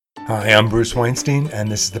Hi, I'm Bruce Weinstein, and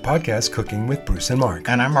this is the podcast Cooking with Bruce and Mark.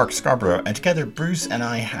 And I'm Mark Scarborough, and together Bruce and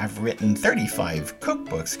I have written 35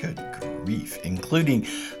 cookbooks, good grief, including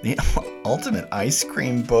the Ultimate Ice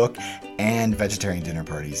Cream Book and Vegetarian Dinner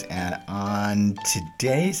Parties. And on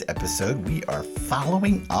today's episode, we are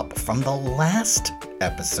following up from the last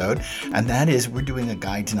episode, and that is we're doing a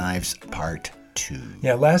Guide to Knives Part 2.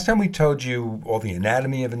 Yeah, last time we told you all the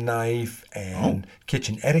anatomy of a knife and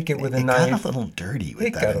kitchen etiquette with a knife. It got a little dirty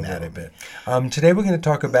with that anatomy. It got a little bit. Today we're going to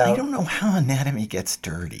talk about... I don't know how anatomy gets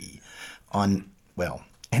dirty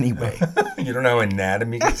anyway. You don't know how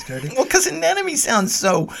anatomy gets dirty? Well, because anatomy sounds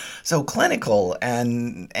so clinical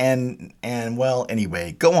and well,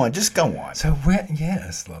 anyway, go on, just go on. So,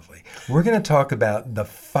 yes, lovely. We're going to talk about the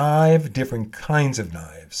 5 different kinds of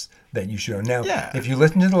knives that you should know. Now, if you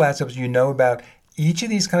listen to the last episode, you know about each of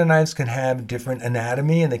these kind of knives can have different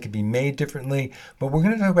anatomy and they can be made differently, but we're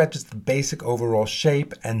going to talk about just the basic overall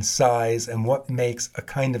shape and size and what makes a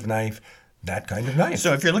kind of knife that kind of knife.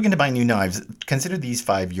 So if you're looking to buy new knives, consider these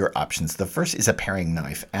 5 your options. The first is a paring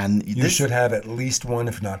knife. And you should have at least one,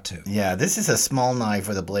 if not 2. Yeah, this is a small knife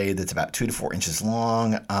with a blade that's about 2 to 4 inches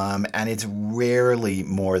long, and it's rarely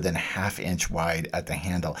more than ½ inch wide at the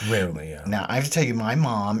handle. Rarely, yeah. Now, I have to tell you, my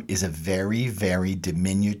mom is a very, very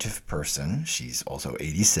diminutive person. She's also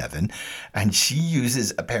 87, and she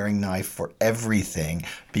uses a paring knife for everything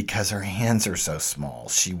because her hands are so small.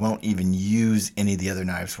 She won't even use any of the other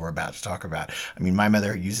knives we're about to talk about. I mean, my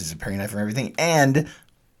mother uses a paring knife for everything. And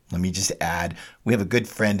let me just add, we have a good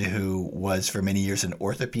friend who was for many years an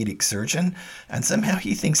orthopedic surgeon. And somehow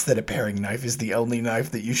he thinks that a paring knife is the only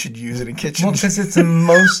knife that you should use in a kitchen. Well, because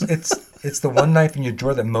it's the one knife in your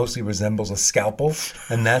drawer that mostly resembles a scalpel.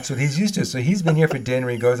 And that's what he's used to. So he's been here for dinner.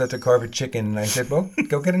 He goes out to carve a chicken. And I said, well,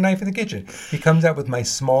 go get a knife in the kitchen. He comes out with my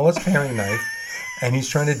smallest paring knife. And he's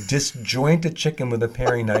trying to disjoint a chicken with a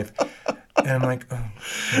paring knife. And I'm like, oh.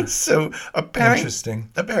 Yeah. So a paring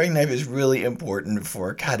knife is really important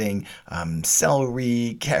for cutting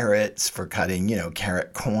celery, carrots, for cutting,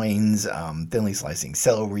 carrot coins, thinly slicing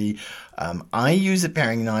celery. I use a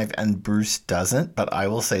paring knife and Bruce doesn't, but I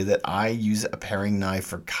will say that I use a paring knife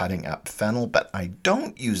for cutting up fennel, but I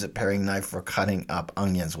don't use a paring knife for cutting up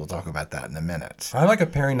onions. We'll talk about that in a minute. I like a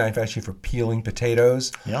paring knife actually for peeling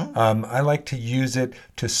potatoes. Yeah. I like to use it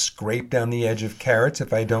to scrape down the edge of carrots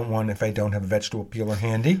if I don't have a vegetable peeler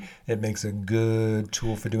handy. It makes a good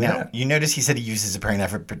tool for doing that. You notice he said he uses a paring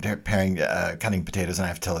knife for cutting potatoes, and I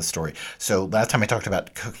have to tell this story. So last time I talked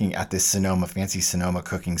about cooking at this fancy Sonoma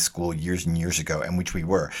cooking school years and years ago, in which we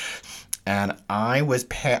were. And I was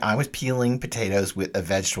peeling potatoes with a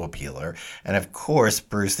vegetable peeler. And of course,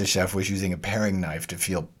 Bruce, the chef, was using a paring knife to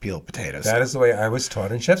peel potatoes. That is the way I was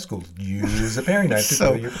taught in chef school. Use a paring knife to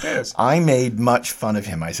peel your potatoes. I made much fun of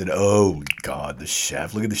him. I said, oh, God, the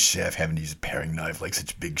chef. Look at the chef having to use a paring knife like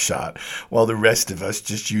such a big shot. While the rest of us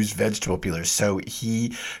just use vegetable peelers. So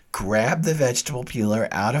he grabbed the vegetable peeler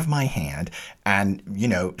out of my hand and,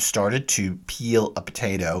 started to peel a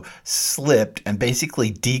potato, slipped, and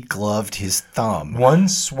basically degloved his thumb. One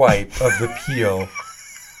swipe of the peel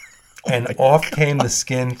and off came the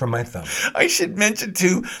skin from my thumb. I should mention,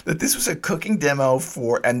 too, that this was a cooking demo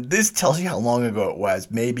and this tells you how long ago it was,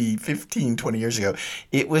 maybe 15, 20 years ago.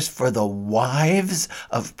 It was for the wives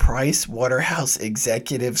of Price Waterhouse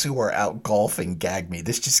executives who were out golfing. Gag me.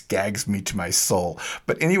 This just gags me to my soul.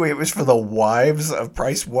 But anyway, it was for the wives of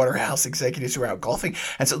Price Waterhouse executives who were out golfing.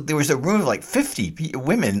 And so there was a room of like 50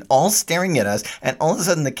 women all staring at us, and all of a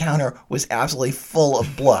sudden the counter was absolutely full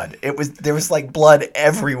of blood. There was like blood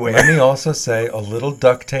everywhere. Let me also say a little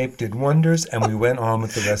duct tape did wonders, and we went on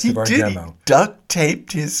with the rest of our demo. He duct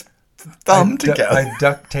taped his thumb together. I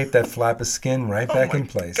duct taped that flap of skin right back in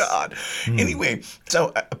place. God. Anyway,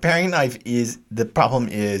 so a paring knife the problem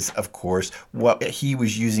is, of course, what he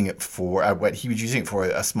was using it for.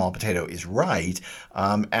 A small potato is right.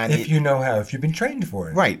 And if you know how, if you've been trained for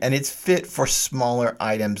it. Right, and it's fit for smaller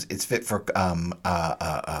items. It's fit for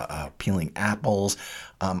peeling apples.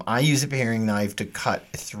 I use a paring knife to cut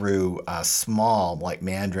through small, like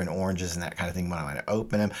mandarin oranges and that kind of thing when I want to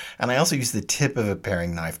open them. And I also use the tip of a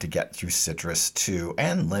paring knife to get through citrus too,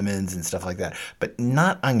 and lemons and stuff like that. But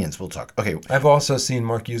not onions. We'll talk. Okay. I've also seen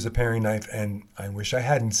Mark use a paring knife, and I wish I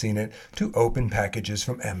hadn't seen it, to open packages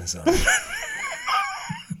from Amazon.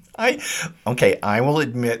 I will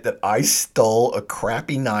admit that I stole a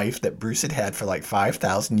crappy knife that Bruce had had for like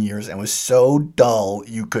 5,000 years and was so dull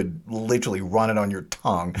you could literally run it on your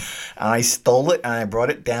tongue. And I stole it and I brought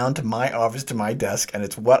it down to my office, to my desk, and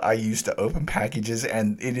it's what I use to open packages.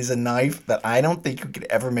 And it is a knife that I don't think you could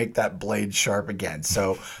ever make that blade sharp again.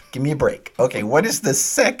 So give me a break. Okay, what is the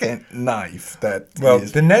second knife that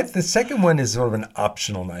the second one is sort of an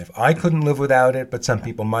optional knife. I couldn't live without it, but some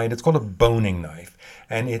people might. It's called a boning knife.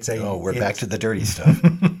 And we're back to the dirty stuff.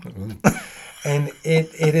 And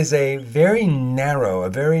it is a very narrow,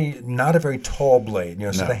 not a very tall blade.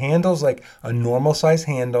 So the handle's like a normal size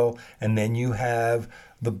handle, and then you have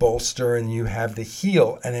the bolster and you have the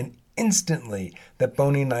heel, and then instantly that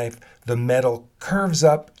boning knife, the metal curves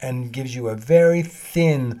up and gives you a very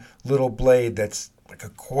thin little blade that's like a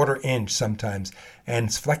 1/4 inch sometimes, and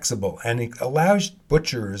it's flexible, and it allows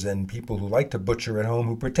butchers and people who like to butcher at home,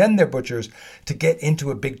 who pretend they're butchers, to get into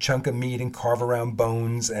a big chunk of meat and carve around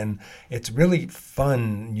bones, and it's really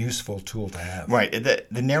fun, useful tool to have. Right.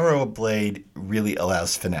 The narrow blade really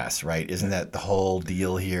allows finesse, right? Isn't that the whole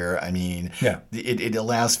deal here? I mean, it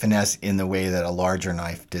allows finesse in the way that a larger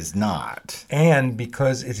knife does not. And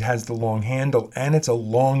because it has the long handle and it's a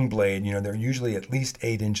long blade, they're usually at least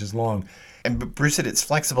 8 inches long. And Bruce said it's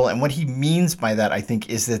flexible, and what he means by that, I think,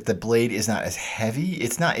 is that the blade is not as heavy.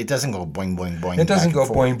 It doesn't go boing, boing, boing. It doesn't go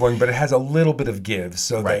boing, boing, but it has a little bit of give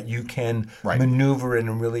so that you can maneuver it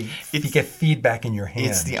and really get feedback in your hand.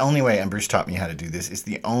 It's the only way, and Bruce taught me how to do this, it's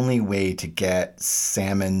the only way to get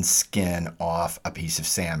salmon skin off a piece of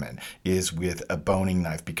salmon is with a boning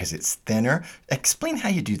knife because it's thinner. Explain how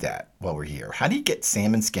you do that while we're here. How do you get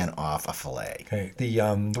salmon skin off a fillet? Okay,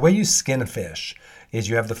 the way you skin a fish is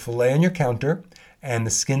you have the fillet on your counter and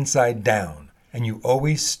the skin side down. And you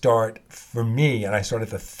always start, for me, and I start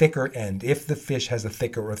at the thicker end. If the fish has a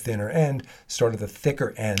thicker or thinner end, start at the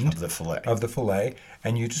thicker end of the fillet.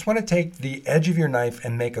 And you just want to take the edge of your knife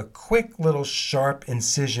and make a quick little sharp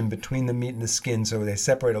incision between the meat and the skin so they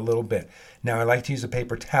separate a little bit. Now I like to use a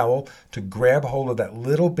paper towel to grab hold of that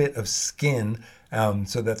little bit of skin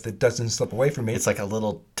so that it doesn't slip away from me. It's like a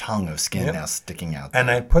little tongue of skin now sticking out there.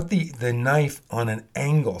 And I put the knife on an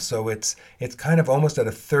angle, so it's kind of almost at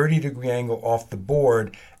a 30-degree angle off the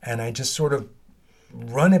board, and I just sort of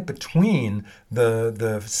run it between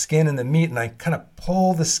the skin and the meat, and I kind of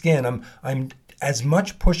pull the skin. I'm as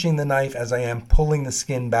much pushing the knife as I am pulling the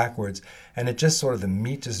skin backwards. And it just sort of, the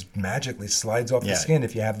meat just magically slides off the skin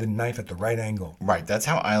if you have the knife at the right angle. Right. That's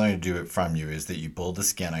how I learned to do it from you, is that you pull the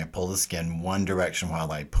skin. I pull the skin one direction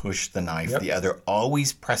while I push the knife the other,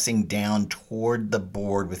 always pressing down toward the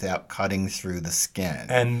board without cutting through the skin.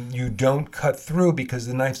 And you don't cut through because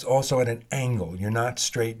the knife's also at an angle. You're not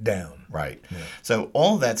straight down. Right. Yeah. So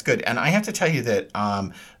all of that's good. And I have to tell you that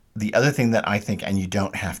the other thing that I think, and you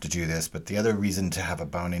don't have to do this, but the other reason to have a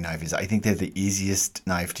boning knife is I think they're the easiest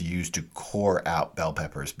knife to use to core out bell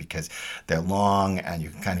peppers because they're long and you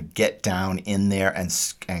can kind of get down in there and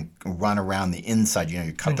run around the inside.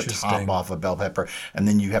 You cut the top off a bell pepper, and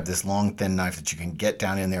then you have this long, thin knife that you can get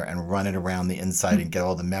down in there and run it around the inside and get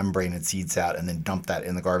all the membrane and seeds out and then dump that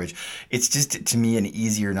in the garbage. It's just, to me, an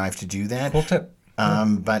easier knife to do that. Cool tip.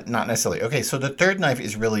 But not necessarily. Okay, so the third knife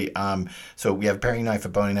is really, so we have a paring knife, a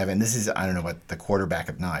boning knife, and this is, I don't know what, the quarterback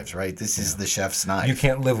of knives, right? This is the chef's knife. You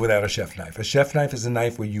can't live without a chef knife. A chef knife is a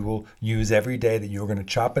knife where you will use every day, that you're going to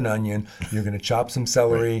chop an onion, you're going to chop some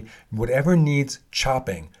celery, whatever needs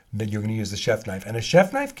chopping, that you're going to use the chef knife. And a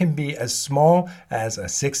chef knife can be as small as a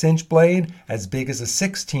 6-inch blade, as big as a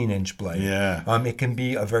 16-inch blade. Yeah. It can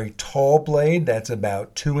be a very tall blade that's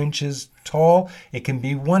about 2 inches tall. It can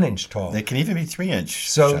be 1 inch tall. They can even be 3-inch.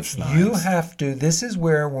 So you have to, this is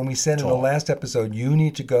where, when we said in the last episode, you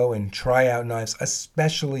need to go and try out knives,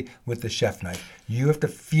 especially with the chef knife. You have to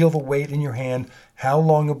feel the weight in your hand. How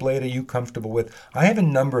long a blade are you comfortable with? I have a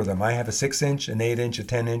number of them. I have a 6-inch, an 8-inch, a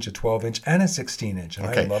 10-inch, a 12-inch, and a 16-inch, and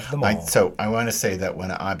I love them all. So I want to say that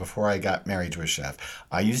before I got married to a chef,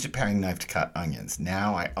 I used a paring knife to cut onions.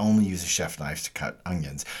 Now I only use a chef knife to cut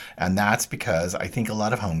onions, and that's because I think a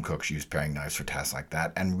lot of home cooks use paring knives for tasks like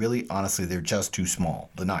that, and really, honestly, they're just too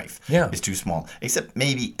small. The knife is too small, except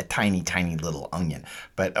maybe a tiny, tiny little onion,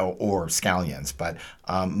 or scallions. But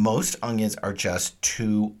most onions are just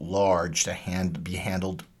too large to be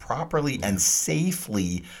handled properly and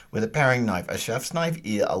safely with a paring knife. A chef's knife,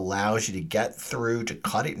 it allows you to get through, to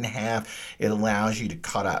cut it in half. It allows you to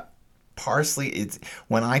cut up parsley. It's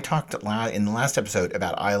when I talked in the last episode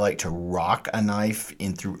about I like to rock a knife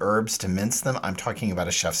in through herbs to mince them. I'm talking about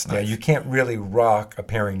a chef's knife. Yeah, you can't really rock a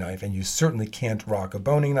paring knife, and you certainly can't rock a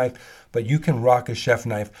boning knife. But you can rock a chef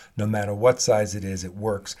knife no matter what size it is. It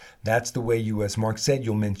works. That's the way you, as Mark said,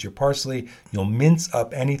 you'll mince your parsley. You'll mince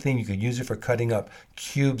up anything. You could use it for cutting up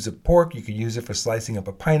cubes of pork. You could use it for slicing up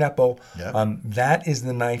a pineapple. Yep. That is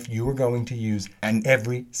the knife you are going to use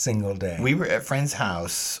every single day. We were at a friend's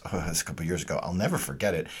house a couple of years ago. I'll never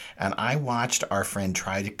forget it. And I watched our friend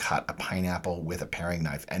try to cut a pineapple with a paring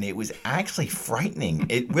knife. And it was actually frightening.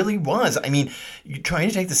 It really was. I mean, trying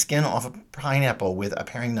to take the skin off a pineapple with a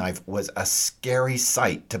paring knife was a scary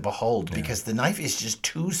sight to behold because the knife is just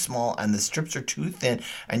too small and the strips are too thin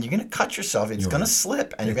and you're going to cut yourself. It's going to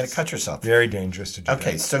slip and you're going to cut yourself. Very dangerous to do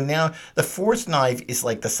Okay, so now the fourth knife is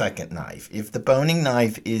like the second knife. If the boning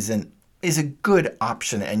knife is a good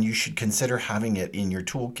option and you should consider having it in your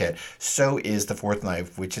toolkit, so is the fourth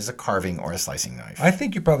knife, which is a carving or a slicing knife. I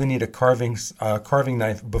think you probably need a carving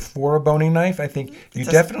knife before a boning knife. I think you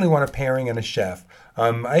definitely want a paring and a chef.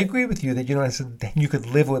 I agree with you that you could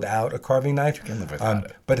live without a carving knife. You can live without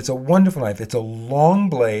it. But it's a wonderful knife. It's a long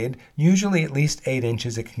blade, usually at least 8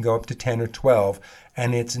 inches. It can go up to 10 or 12.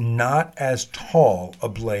 And it's not as tall a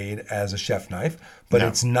blade as a chef knife, but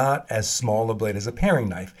it's not as small a blade as a paring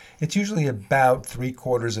knife. It's usually about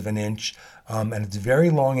 3/4 of an inch. And it's very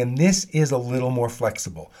long, and this is a little more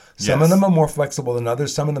flexible. Some of them are more flexible than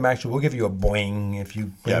others. Some of them actually will give you a boing if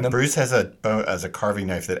you bring them. Bruce has a carving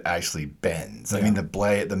knife that actually bends. I mean,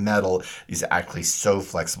 the metal is actually so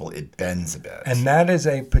flexible it bends a bit. And that is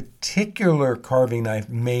a particular carving knife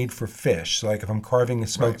made for fish. So like if I'm carving a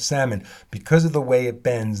smoked salmon, because of the way it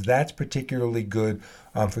bends, that's particularly good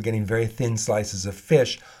for getting very thin slices of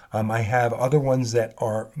fish. I have other ones that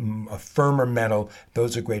are a firmer metal.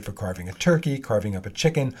 Those are great for carving a turkey, carving up a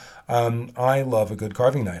chicken. I love a good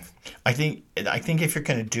carving knife. I think if you're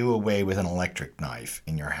going to do away with an electric knife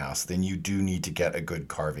in your house, then you do need to get a good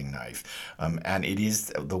carving knife. And it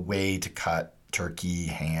is the way to cut turkey,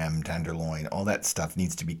 ham, tenderloin, all that stuff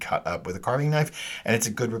needs to be cut up with a carving knife, and it's a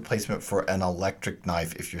good replacement for an electric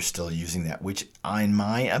knife if you're still using that, which in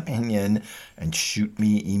my opinion, and shoot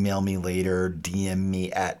me, email me later, DM me,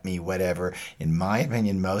 at me, whatever, in my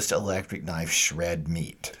opinion, most electric knives shred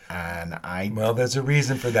meat. And Well, there's a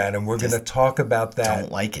reason for that, and we're going to talk about that.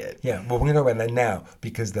 Don't like it. Yeah, well, we're going to talk about that now,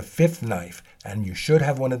 because the fifth knife, and you should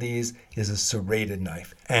have one of these, is a serrated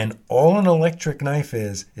knife. And all an electric knife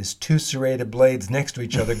is two serrated blades next to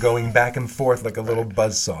each other going back and forth like a little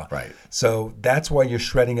buzzsaw. Right. So that's why you're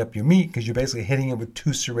shredding up your meat, because you're basically hitting it with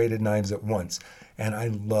two serrated knives at once. And I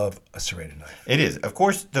love a serrated knife. It is. Of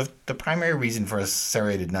course, the primary reason for a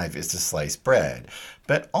serrated knife is to slice bread.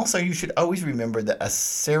 But also, you should always remember that a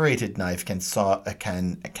serrated knife can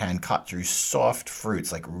cut through soft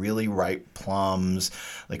fruits like really ripe plums,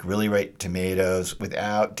 like really ripe tomatoes,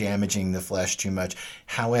 without damaging the flesh too much.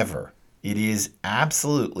 However, it is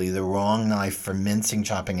absolutely the wrong knife for mincing,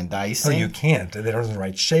 chopping, and dicing. Oh, you can't. It doesn't have the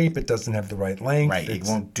right shape. It doesn't have the right length. Right. It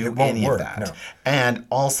won't do any of that. No. And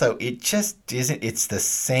also, it just isn't. It's the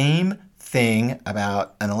same thing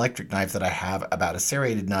about an electric knife that I have about a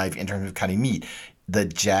serrated knife in terms of cutting meat. The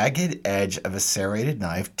jagged edge of a serrated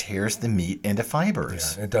knife tears the meat into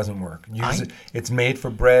fibers. Yeah, it doesn't work. It's made for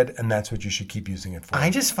bread, and that's what you should keep using it for. I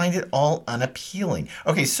just find it all unappealing.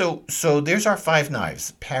 Okay, so there's our 5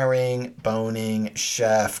 knives: paring, boning,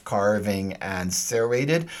 chef, carving, and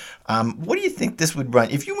serrated. What do you think this would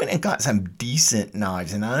run if you went and got some decent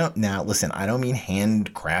knives? And I don't mean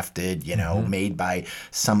handcrafted, made by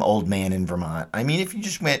some old man in Vermont. I mean, if you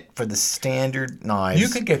just went for the standard knives. You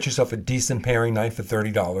could get yourself a decent paring knife for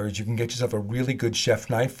 $30. You can get yourself a really good chef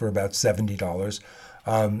knife for about $70.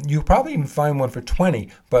 You'll probably even find one for $20,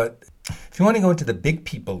 but if you want to go into the big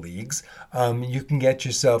people leagues, you can get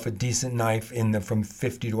yourself a decent knife from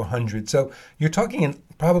 $50 to $100. So you're talking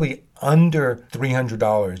probably under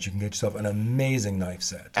 $300. You can get yourself an amazing knife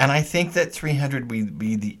set. And I think that $300 would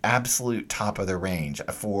be the absolute top of the range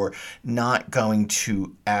for not going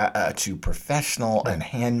to professional and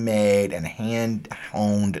handmade and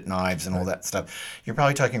hand-honed knives and all that stuff. You're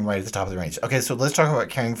probably talking right at the top of the range. Okay, so let's talk about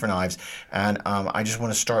caring for knives. And I just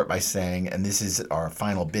want to start by saying, and this is our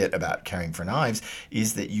final bit about caring for knives,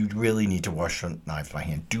 is that you really need to wash your knives by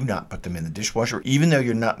hand. Do not put them in the dishwasher. Even though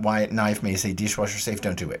your knife may say dishwasher safe,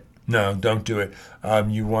 don't do it. No, don't do it.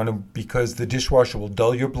 You want to, because the dishwasher will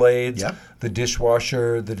dull your blades. Yep. The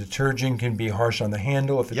detergent can be harsh on the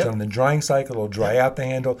handle. If it's on the drying cycle, it'll dry out the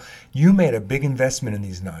handle. You made a big investment in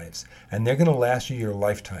these knives, and they're going to last you your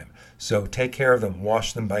lifetime. So take care of them.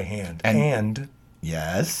 Wash them by hand. And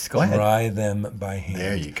Yes, go ahead. Dry them by hand.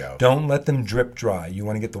 There you go. Don't let them drip dry. You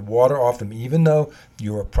want to get the water off them, even though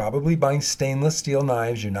you are probably buying stainless steel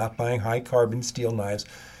knives. You're not buying high carbon steel knives.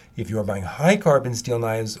 If you are buying high carbon steel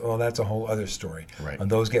knives, well, that's a whole other story. Right.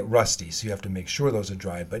 And those get rusty, so you have to make sure those are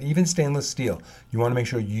dry. But even stainless steel, you want to make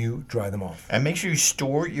sure you dry them off. And make sure you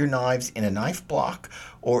store your knives in a knife block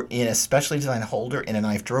or in a specially designed holder in a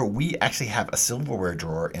knife drawer. We actually have a silverware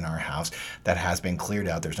drawer in our house that has been cleared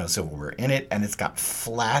out. There's no silverware in it, and it's got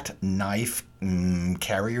flat knife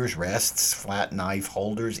carriers, rests, flat knife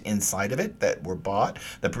holders inside of it that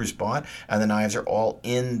Bruce bought, and the knives are all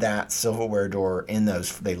in that silverware drawer. In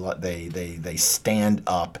those, they stand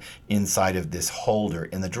up inside of this holder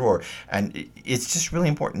in the drawer, and it's just really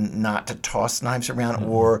important not to toss knives around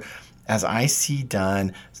or, as I see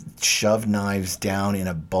done, shove knives down in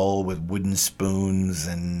a bowl with wooden spoons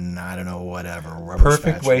and I don't know, whatever. Rubber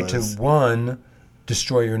Perfect way to, spatulas. 1,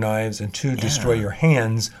 destroy your knives, and 2, destroy your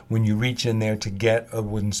hands when you reach in there to get a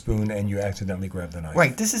wooden spoon and you accidentally grab the knife.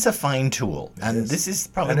 Right, this is a fine tool, and this is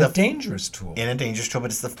probably And a dangerous tool. And a dangerous tool,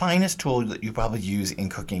 but it's the finest tool that you probably use in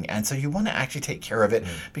cooking, and so you want to actually take care of it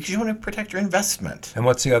because you want to protect your investment. And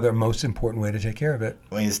what's the other most important way to take care of it?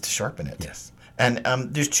 Way is to sharpen it. Yes. And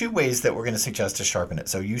there's 2 ways that we're going to suggest to sharpen it.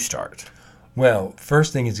 So you start. Well,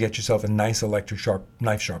 first thing is get yourself a nice electric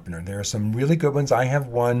knife sharpener. There are some really good ones. I have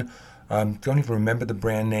one. Don't even remember the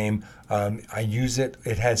brand name. I use it.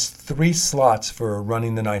 It has 3 slots for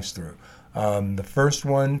running the knives through. The first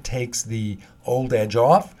one takes the old edge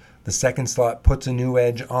off. The second slot puts a new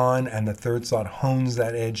edge on, and the third slot hones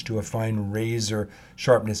that edge to a fine razor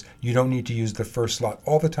sharpness. You don't need to use the first slot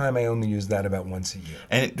all the time. I only use that about once a year.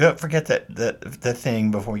 And don't forget that the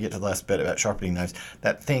thing, before we get to the last bit about sharpening knives,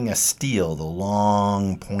 that thing of steel, the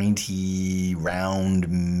long, pointy, round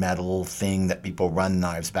metal thing that people run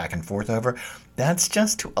knives back and forth over, that's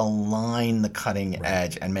just to align the cutting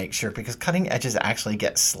edge and make sure, because cutting edges actually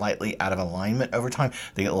get slightly out of alignment over time.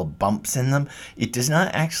 They get little bumps in them. It does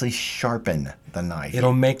not actually sharpen the knife.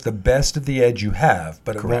 It'll make the best of the edge you have,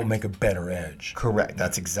 but it Correct. won't make a better edge. Correct.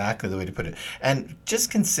 That's exactly the way to put it. And just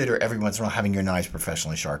consider every once in a while having your knives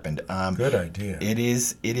professionally sharpened. Good idea. It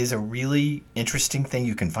is a really interesting thing.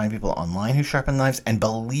 You can find people online who sharpen knives, and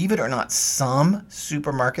believe it or not, some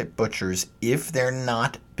supermarket butchers, if they're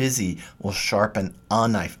not busy, will sharpen a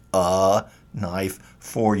knife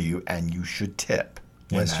for you, and you should tip.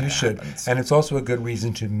 Yes, you should. Happens. And it's also a good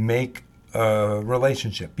reason to make a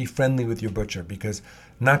relationship. Be friendly with your butcher, because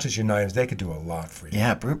not just your knives, they could do a lot for you.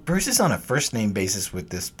 Yeah, Bruce is on a first-name basis with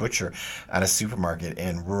this butcher at a supermarket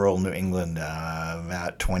in rural New England,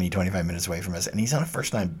 about 20-25 minutes away from us. And he's on a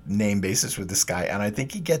first-name basis with this guy. And I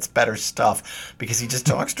think he gets better stuff because he just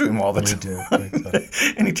talks to him all the time.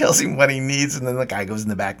 And he tells him what he needs, and then the guy goes in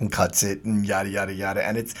the back and cuts it, and yada, yada, yada.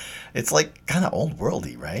 And it's like kind of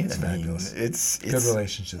old-worldy, right? It's fabulous. It's good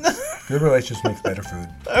relationships. Good relationships make better food.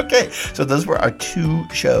 Okay, so those were our 2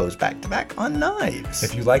 shows back-to-back on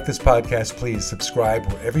knives. If you like this podcast, please subscribe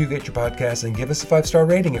wherever you get your podcasts and give us a 5-star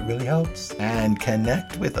rating. It really helps. And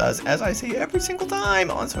connect with us, as I say every single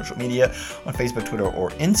time, on social media, on Facebook, Twitter, or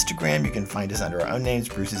Instagram. You can find us under our own names.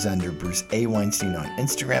 Bruce is under Bruce A. Weinstein on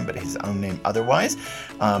Instagram, but his own name otherwise.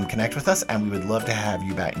 Connect with us, and we would love to have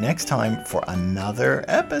you back next time for another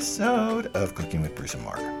episode of Cooking with Bruce and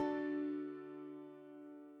Mark.